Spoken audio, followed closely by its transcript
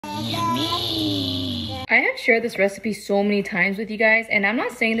Yummy. I have shared this recipe so many times with you guys, and I'm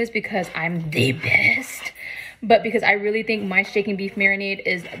not saying this because I'm the best, but because I really think my steak and beef marinade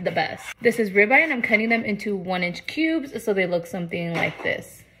is the best. This is ribeye, and I'm cutting them into 1-inch cubes so they look something like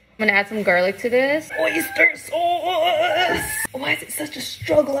this. I'm gonna add some garlic to this. Oyster sauce! Why is it such a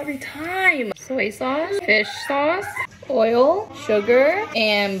struggle every time? Soy sauce, fish sauce, oil, sugar,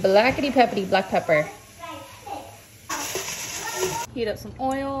 and blackety pepperty black pepper. Heat up some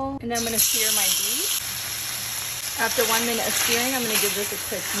oil, and then I'm gonna sear my beef. After 1 minute of searing, I'm gonna give this a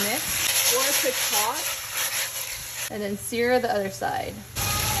quick mix or a quick toss, and then sear the other side. So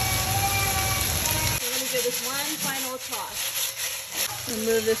I'm gonna give this one final toss.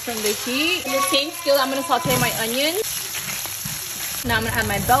 Remove this from the heat. In the same skillet, I'm gonna saute my onions. Now I'm gonna add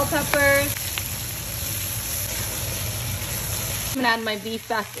my bell peppers. I'm gonna add my beef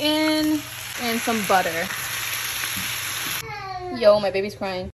back in and some butter. Yo, my baby's crying.